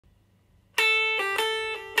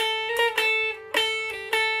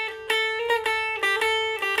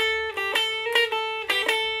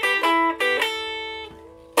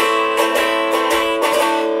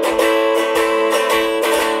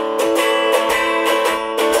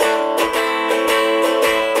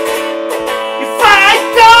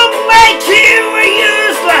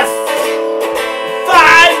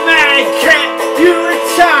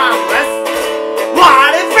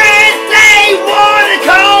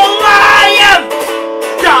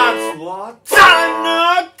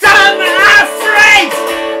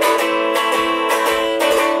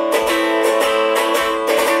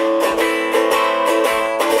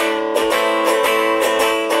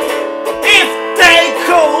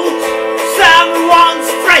out someone's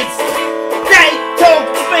face. They talk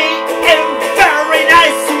to me in very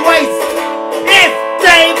nice ways. If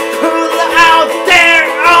they pull out their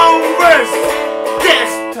own words,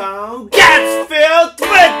 this town gets filled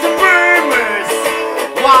with the rumors.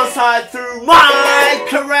 Once I threw my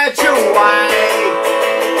courage away,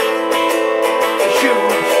 a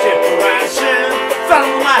huge depression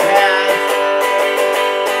filled my head.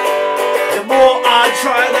 The more I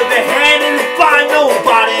try to be hated by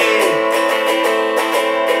nobody,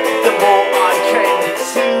 the more I came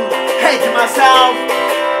to hate myself.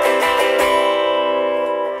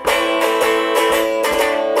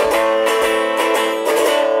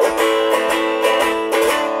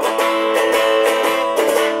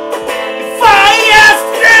 If I ask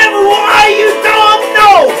them why you don't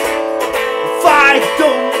know, if I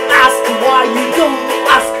don't ask why you don't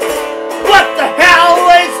ask, what the hell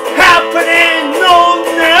is happening on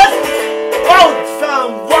earth? Oh,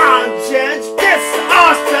 someone change this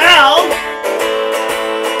ourselves.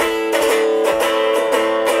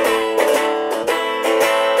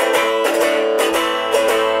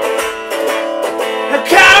 I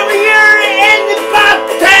come here in the bad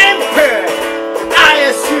temper. I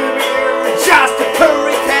assume you're just a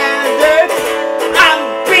pretender. I'm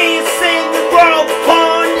busy the world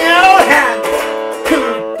upon your hand.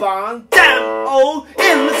 Coupon them all,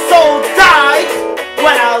 it looks so tight.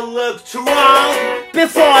 When I looked around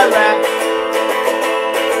before I left,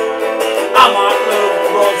 I might look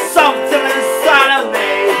for something inside of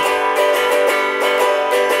me.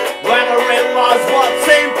 When I realize what's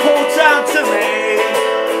important to me,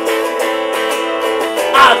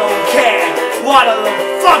 I don't care what the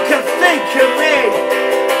fuck you think of me.